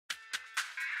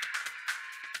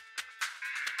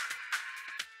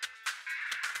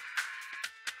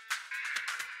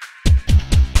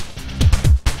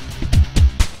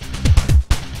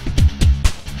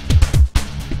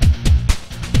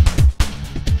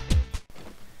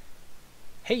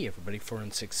Hey everybody, 4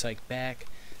 and 6 Psych back.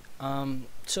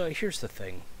 So here's the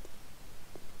thing.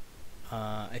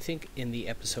 I think in the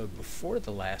episode before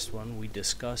the last one, we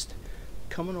discussed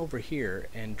coming over here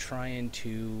and trying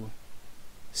to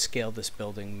scale this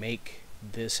building, make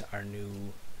this our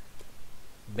new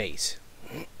base.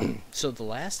 So the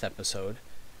last episode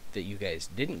that you guys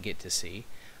didn't get to see,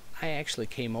 I actually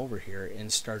came over here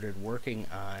and started working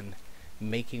on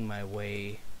making my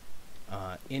way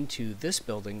into this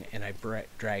building, and I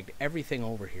dragged everything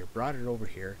over here, brought it over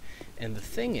here, and the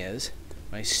thing is,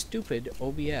 my stupid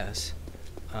OBS,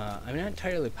 I'm not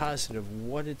entirely positive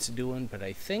what it's doing, but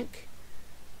I think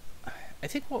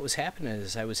what was happening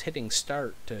is I was hitting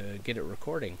start to get it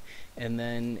recording, and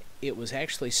then it was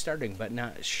actually starting but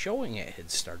not showing it had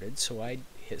started, so I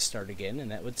hit start again and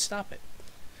that would stop it.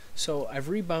 So I've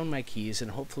rebound my keys,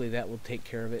 and hopefully that will take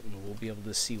care of it and we'll be able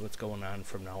to see what's going on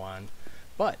from now on.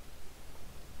 But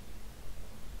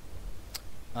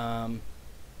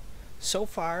so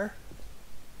far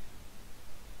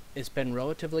it's been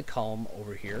relatively calm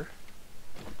over here.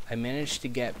 I managed to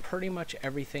get pretty much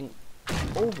everything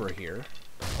over here.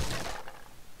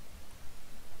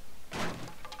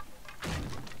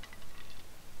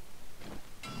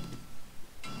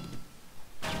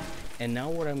 And now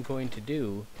what I'm going to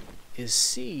do is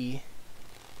see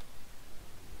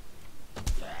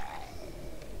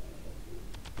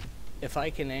if I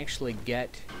can actually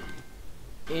get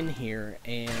in here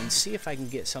and see if I can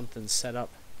get something set up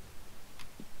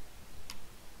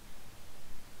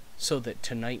so that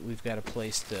tonight we've got a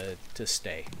place to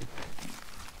stay.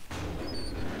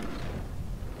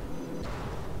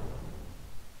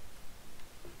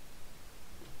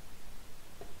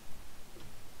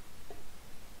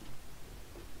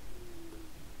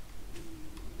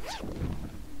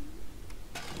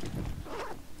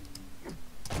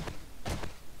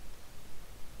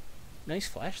 Nice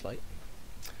flashlight.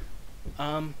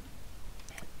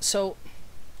 So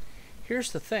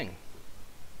here's the thing.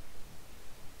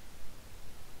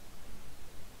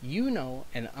 You know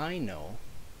and I know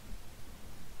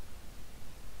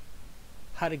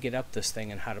how to get up this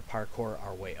thing and how to parkour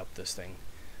our way up this thing,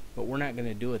 but we're not going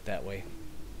to do it that way.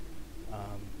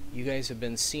 You guys have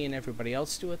been seeing everybody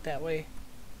else do it that way,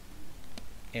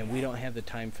 and we don't have the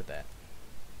time for that.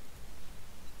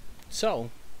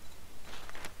 So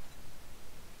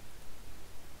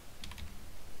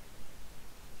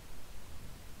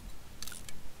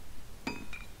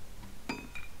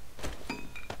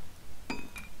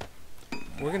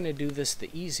we're going to do this the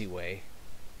easy way.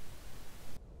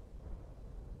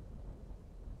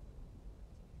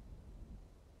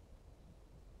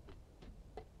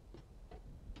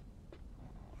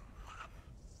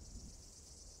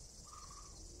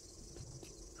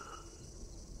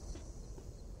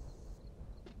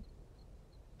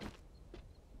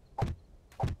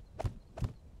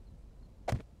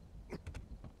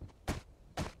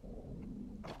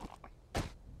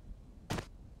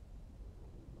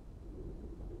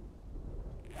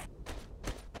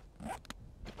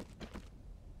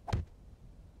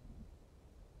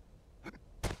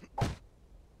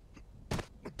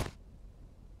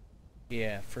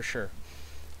 Yeah, for sure.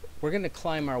 We're going to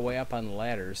climb our way up on the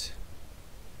ladders.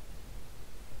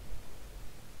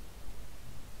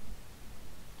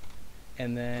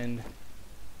 And then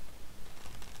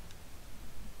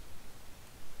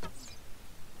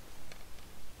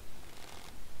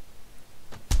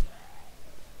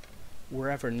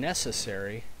wherever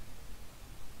necessary,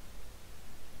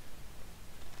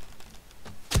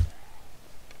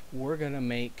 we're going to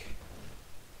make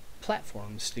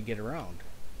platforms to get around.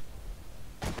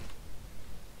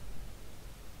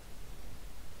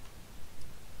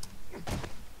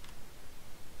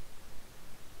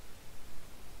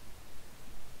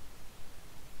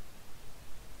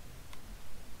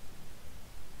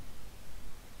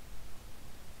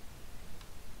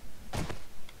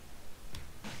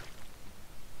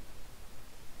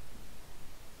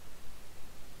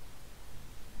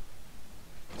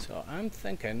 So I'm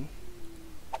thinking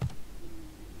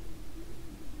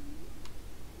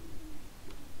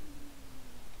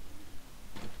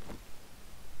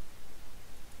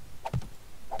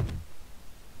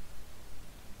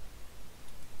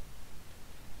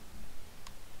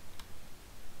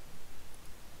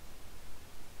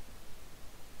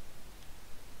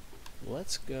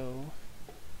let's go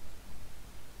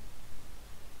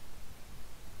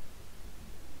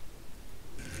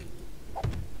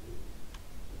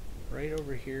right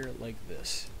over here like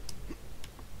this.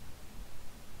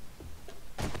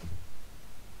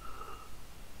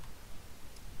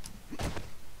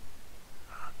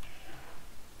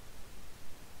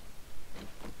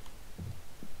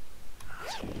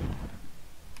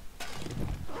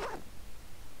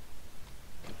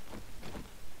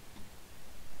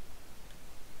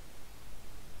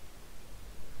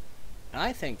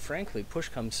 I think, frankly, push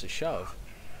comes to shove,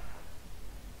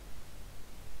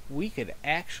 we could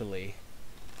actually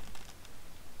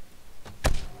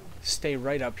stay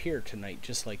right up here tonight,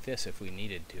 just like this, if we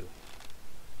needed to.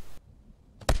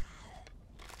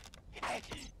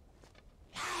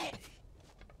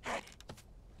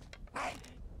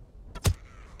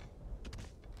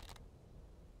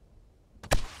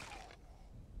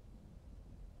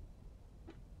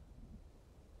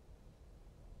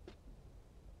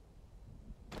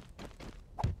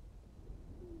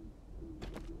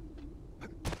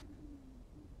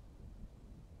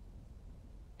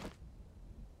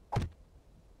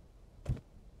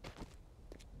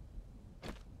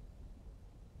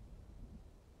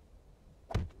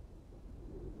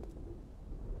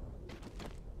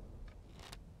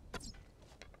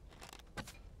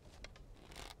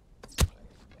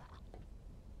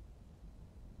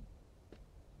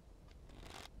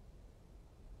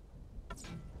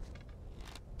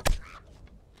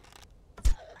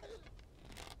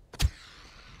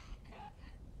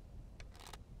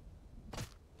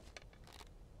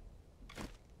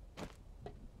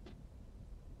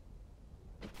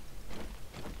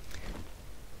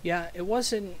 Yeah, it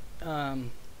wasn't going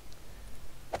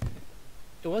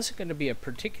to be a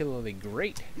particularly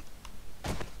great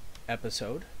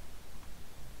episode.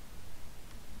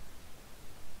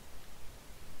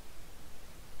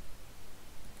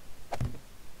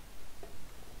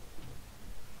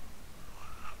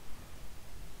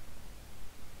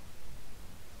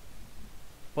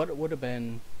 But it would have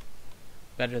been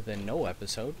better than no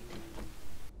episode.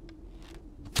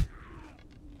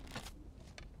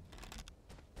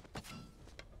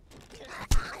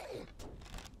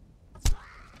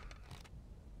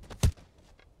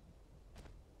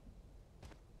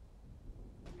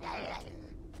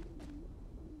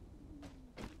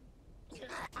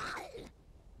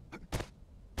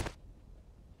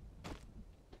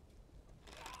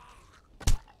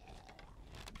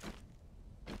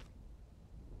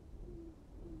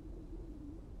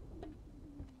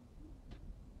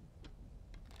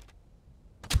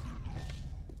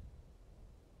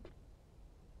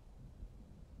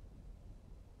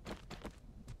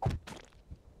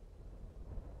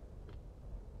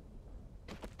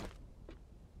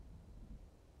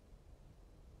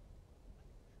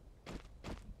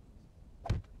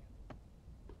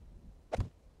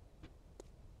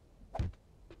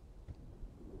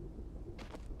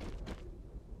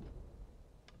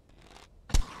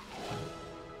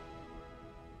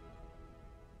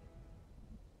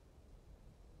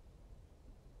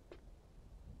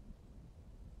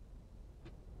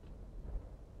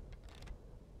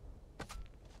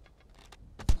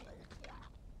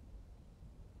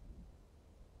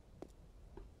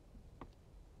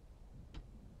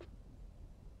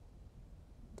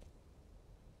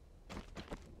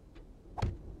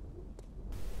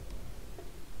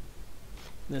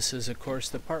 This is, of course,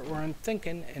 the part where I'm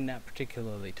thinking and not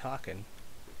particularly talking.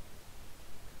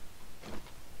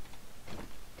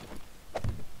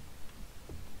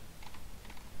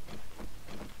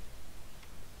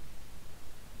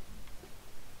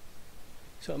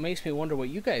 So it makes me wonder what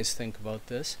you guys think about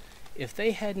this. If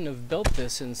they hadn't have built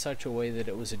this in such a way that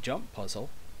it was a jump puzzle,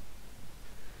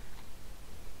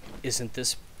 isn't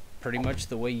this pretty much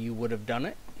the way you would have done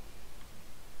it?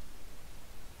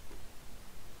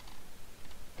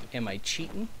 Am I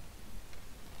cheating?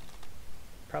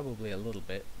 Probably a little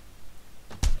bit.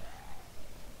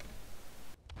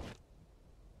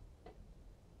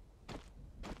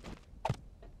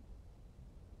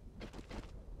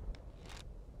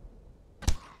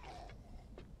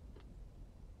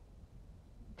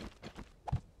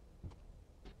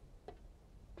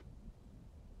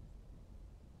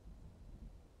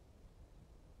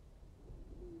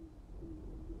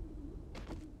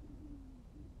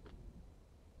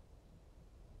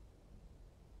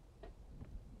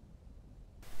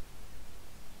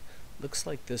 Looks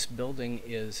like this building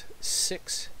is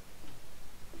 6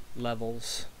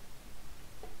 levels,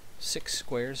 6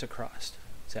 squares across.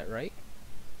 Is that right?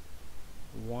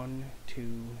 1,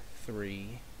 2, 3,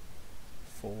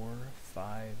 4,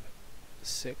 5,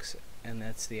 6, and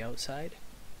that's the outside.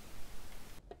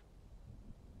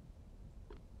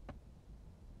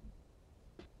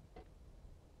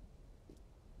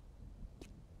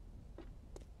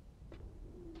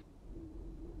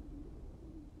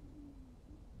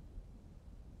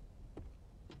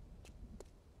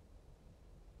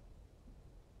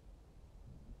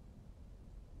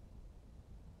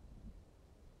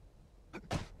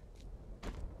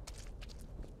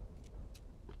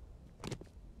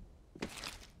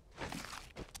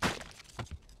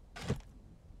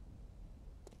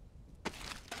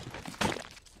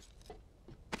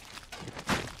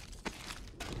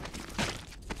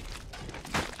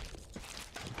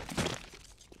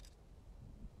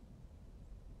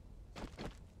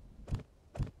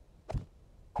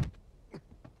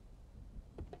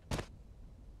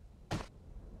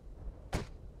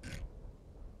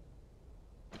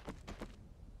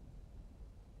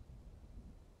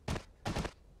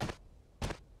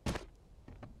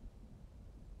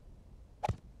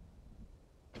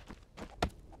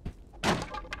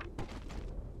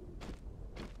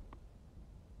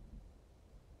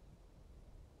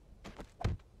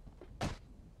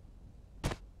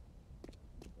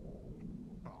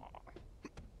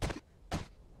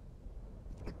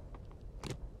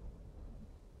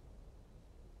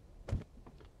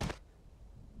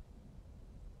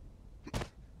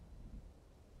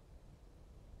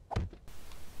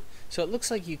 So it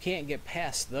looks like you can't get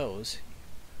past those,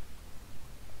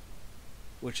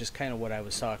 which is kind of what I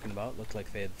was talking about. Looked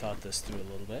like they had thought this through a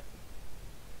little bit.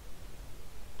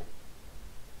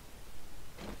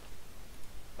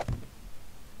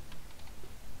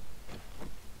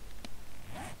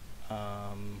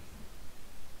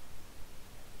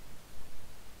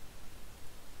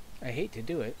 I hate to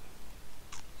do it.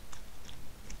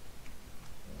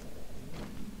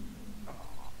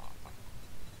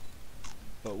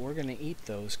 But we're going to eat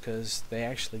those because they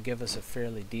actually give us a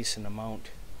fairly decent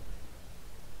amount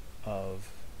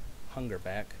of hunger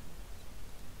back.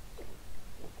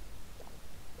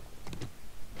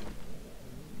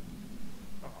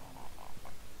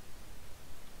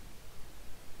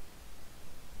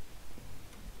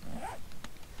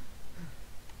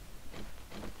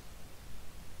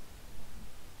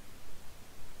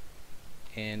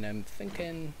 And I'm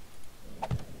thinking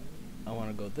I want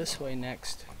to go this way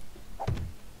next.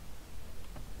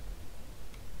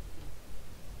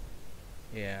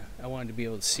 Yeah, I wanted to be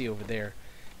able to see over there,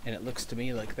 and it looks to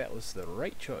me like that was the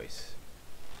right choice.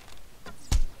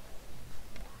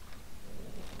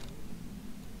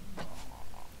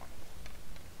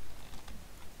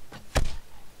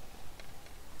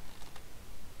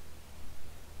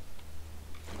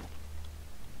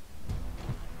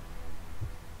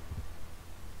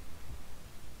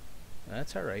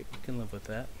 That's alright, we can live with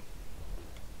that.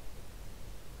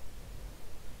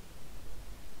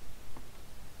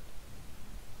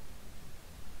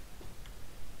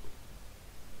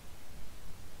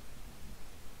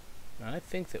 I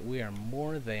think that we are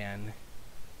more than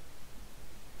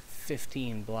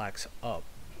 15 blocks up.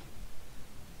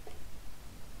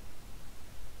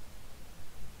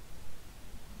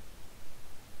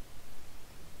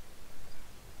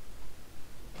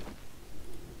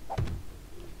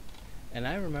 And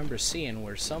I remember seeing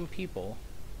where some people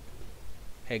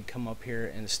had come up here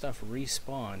and stuff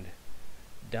respawned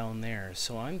down there.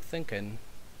 So I'm thinking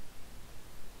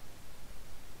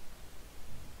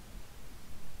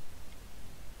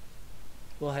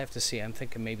we'll have to see. I'm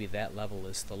thinking maybe that level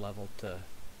is the level to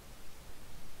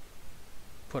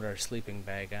put our sleeping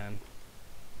bag on.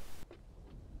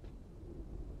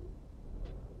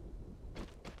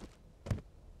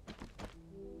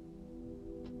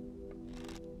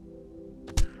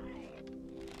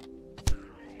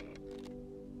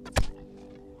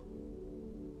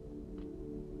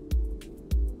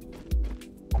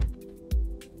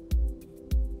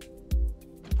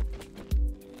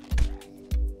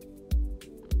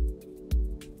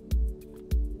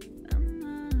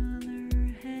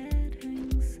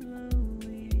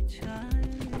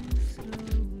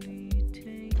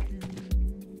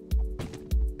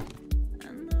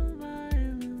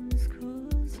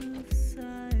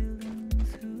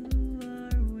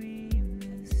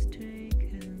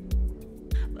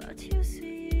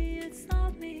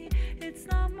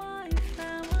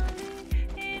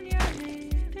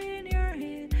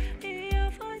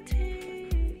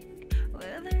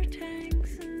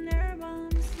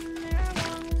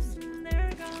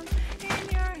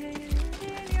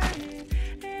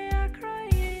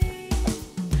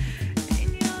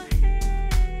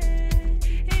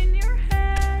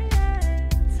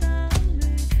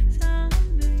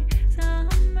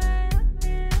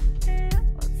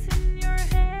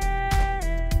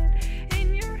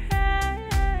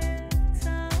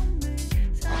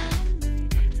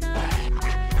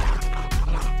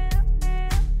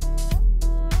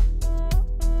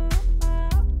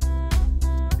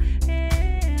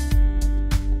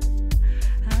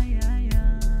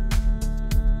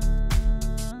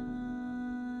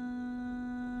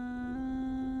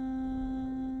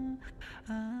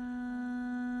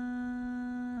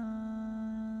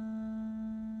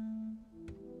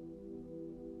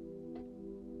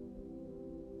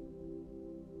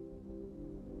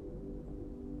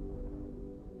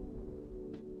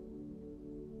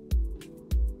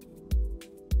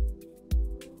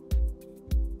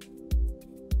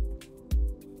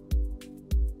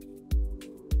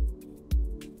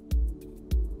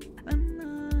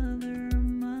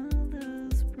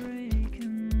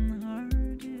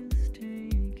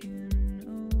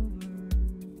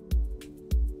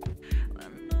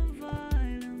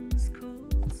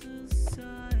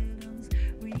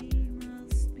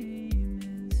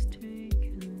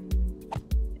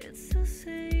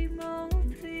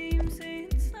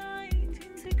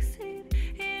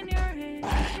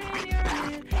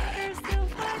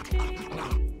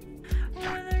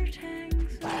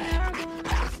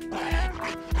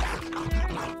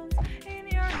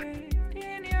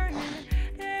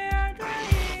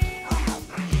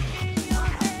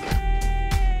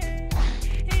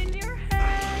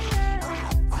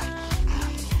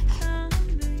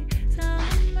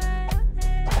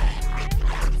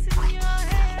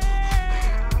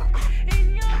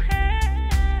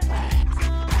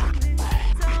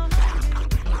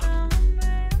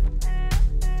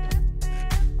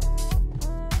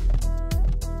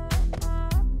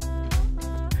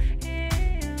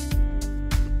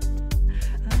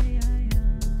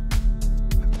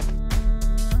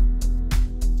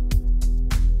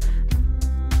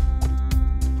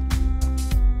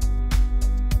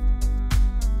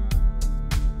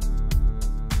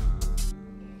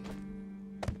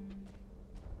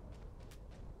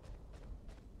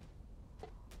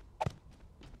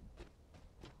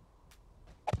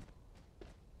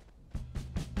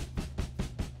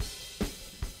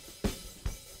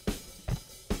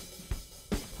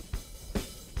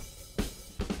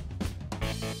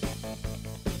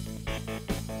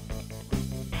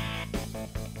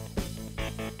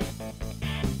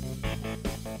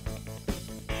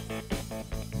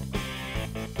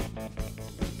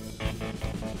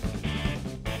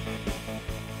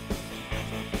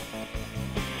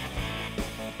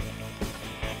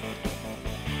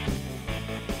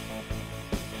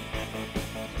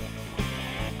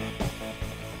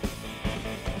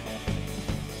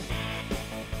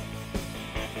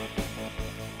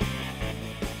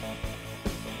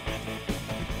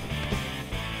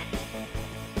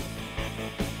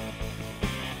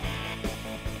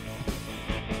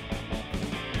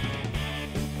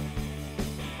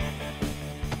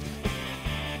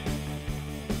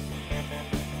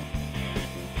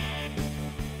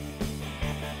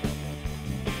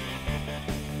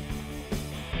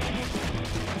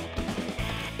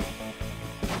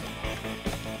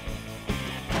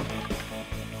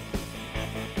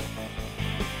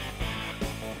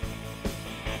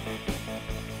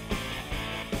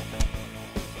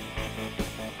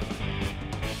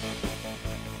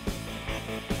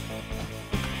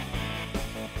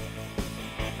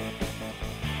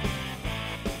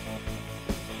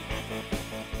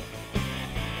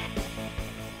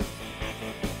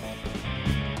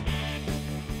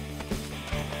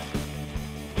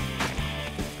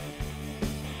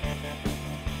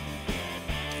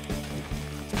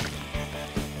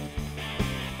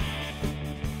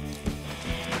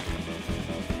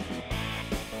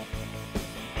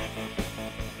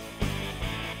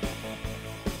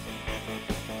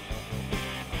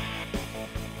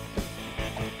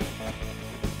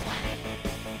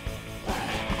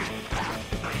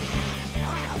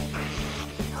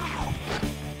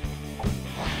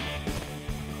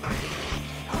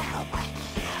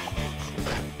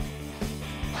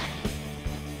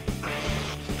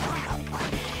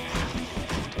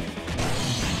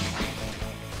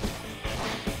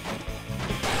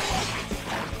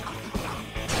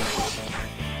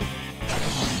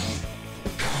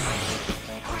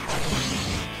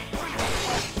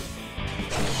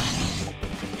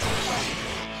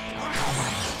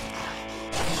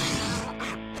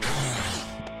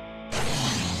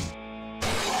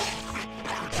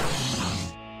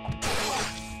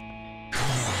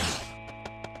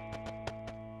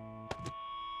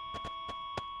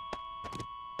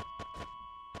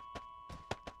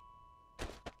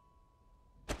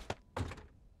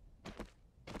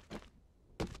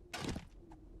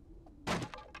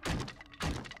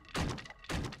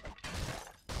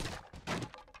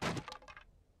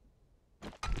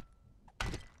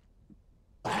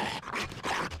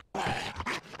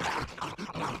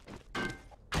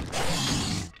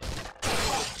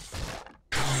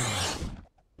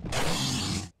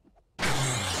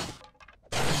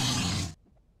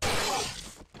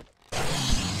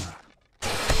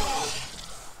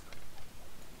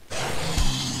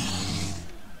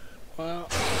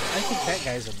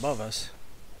 that guy's above us.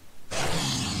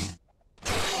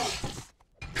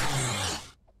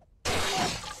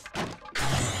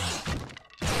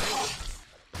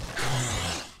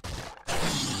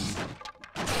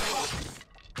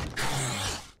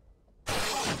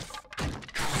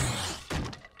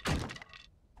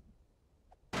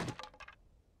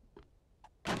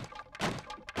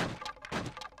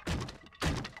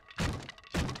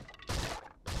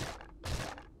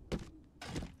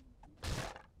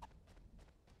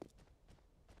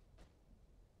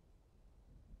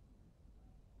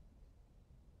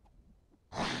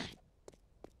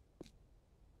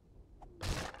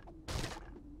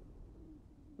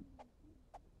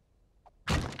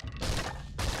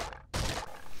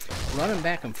 Running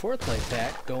back and forth like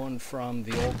that, going from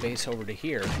the old base over to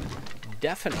here,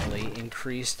 definitely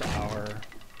increased our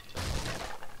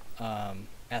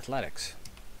athletics.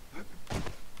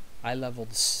 I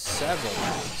leveled several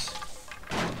times.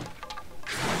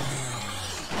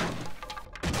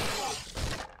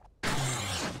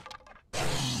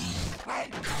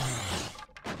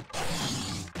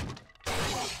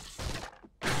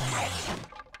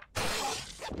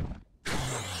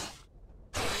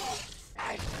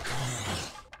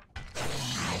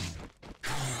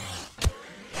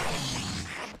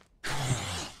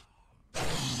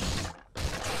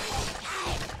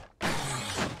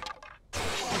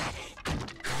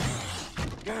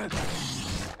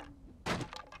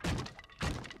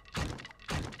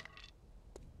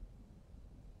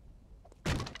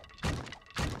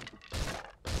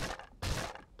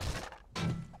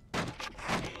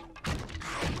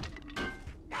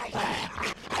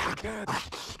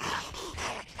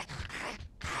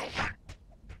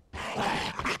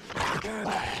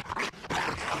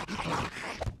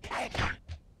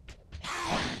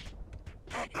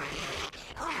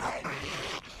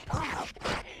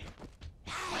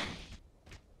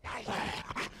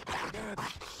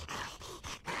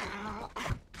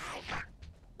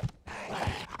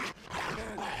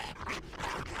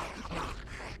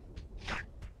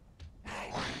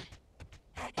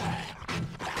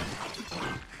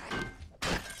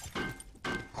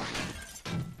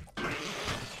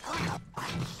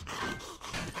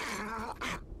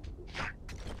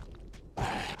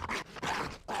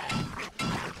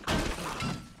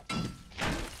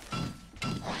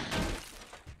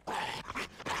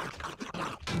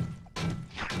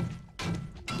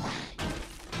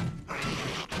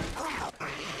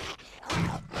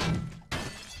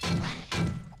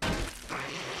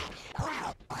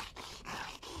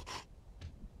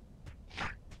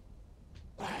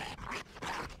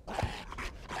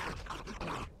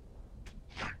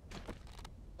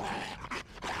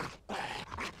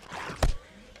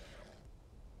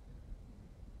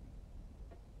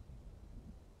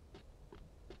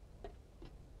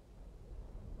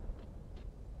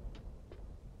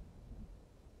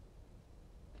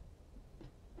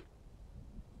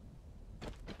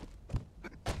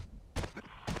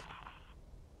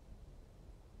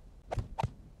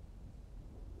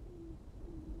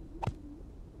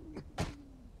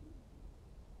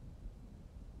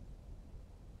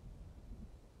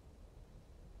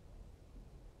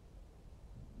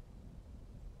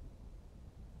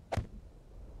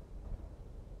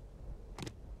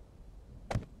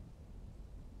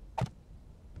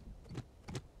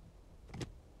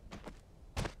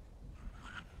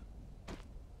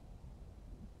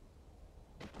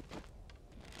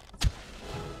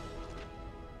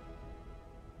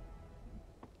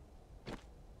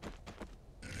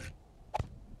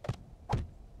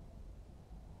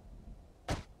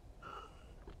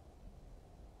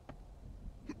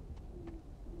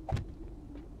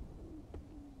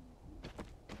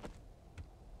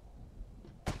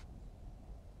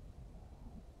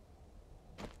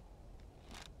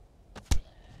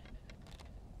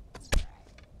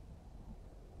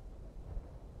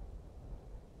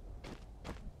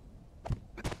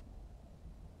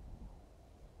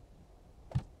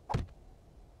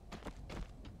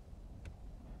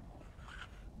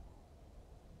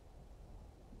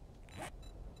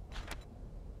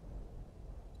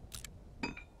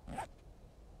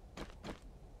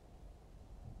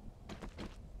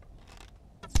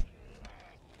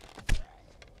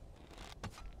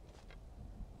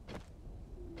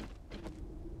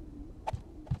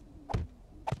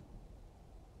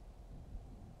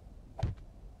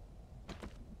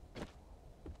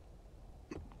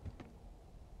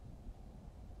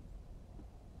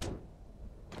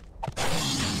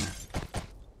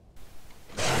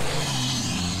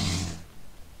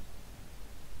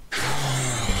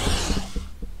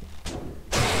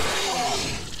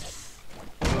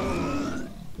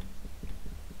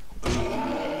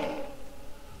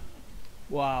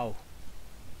 Wow.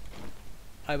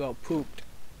 I about pooped.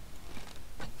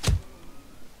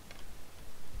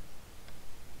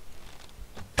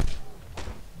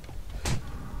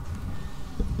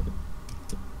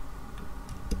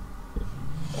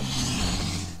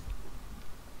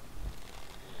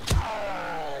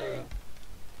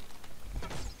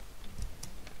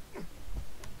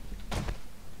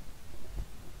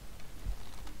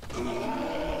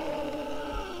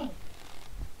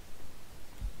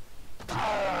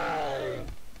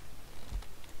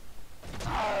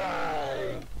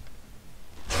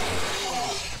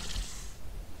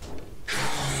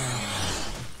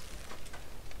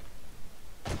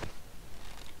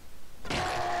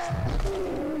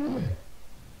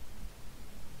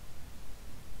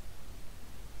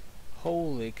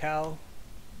 Holy cow.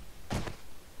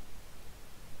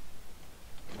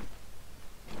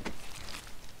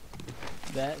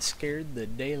 That scared the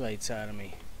daylights out of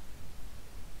me.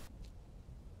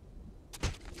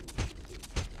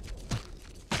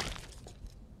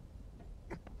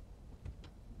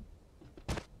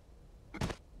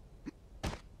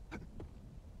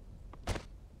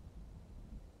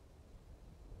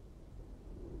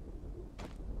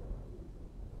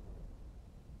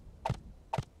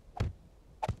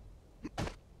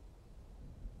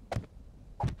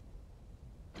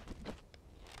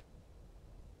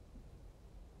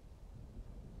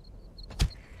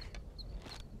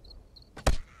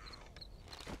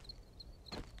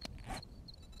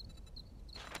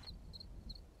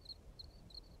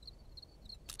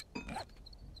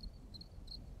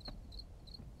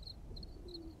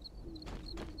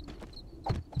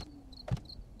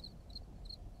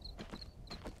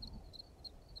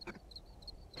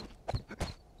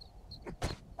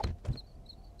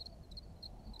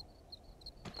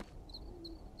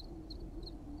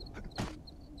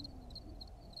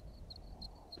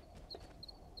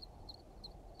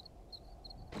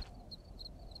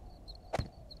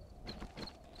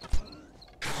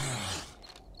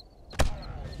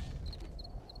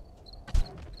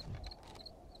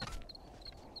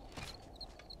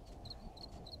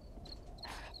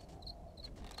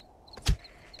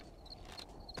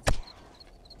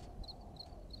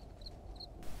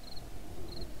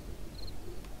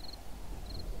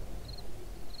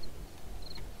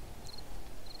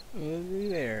 Look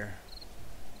there.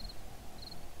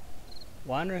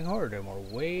 Wandering horde, and we're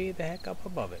way the heck up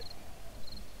above it.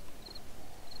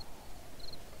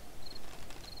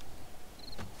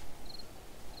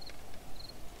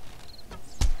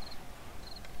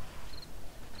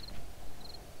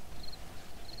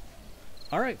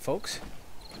 Alright folks,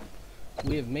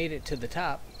 we have made it to the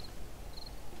top,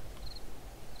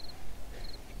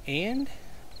 and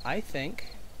I think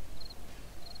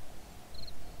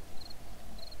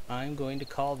I'm going to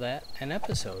call that an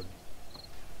episode.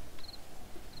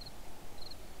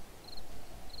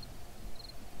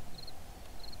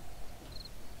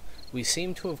 We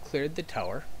seem to have cleared the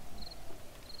tower.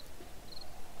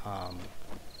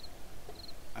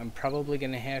 I'm probably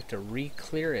going to have to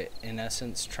re-clear it, in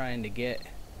essence, trying to get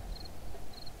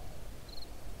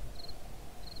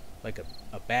like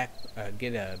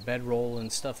get a bedroll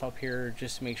and stuff up here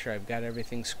just to make sure I've got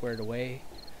everything squared away.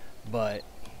 But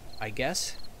I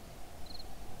guess,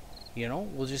 you know,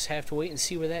 we'll just have to wait and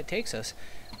see where that takes us.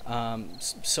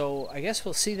 So I guess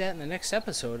we'll see that in the next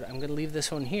episode. I'm going to leave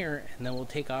this one here, and then we'll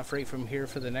take off right from here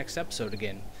for the next episode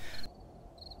again.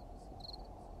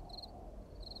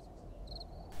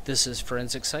 This is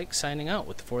Forensic Psych signing out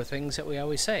with the 4 things that we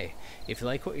always say. If you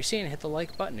like what you're seeing, hit the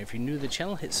like button. If you're new to the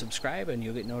channel, hit subscribe and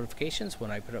you'll get notifications when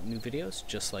I put up new videos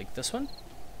just like this one.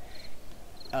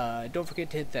 Don't forget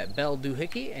to hit that bell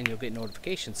doohickey and you'll get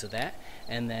notifications of that.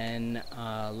 And then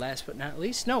last but not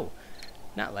least,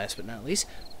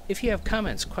 if you have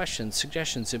comments, questions,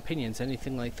 suggestions, opinions,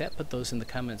 anything like that, put those in the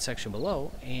comment section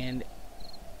below. And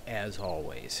as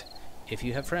always, if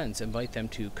you have friends, invite them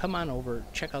to come on over,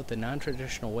 check out the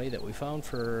non-traditional way that we found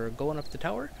for going up the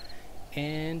tower,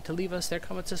 and to leave us their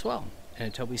comments as well. And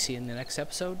until we see you in the next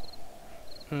episode,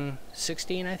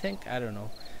 16 I think, I don't know.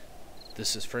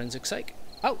 This is Forensic Psych,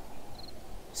 out.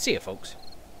 See ya folks.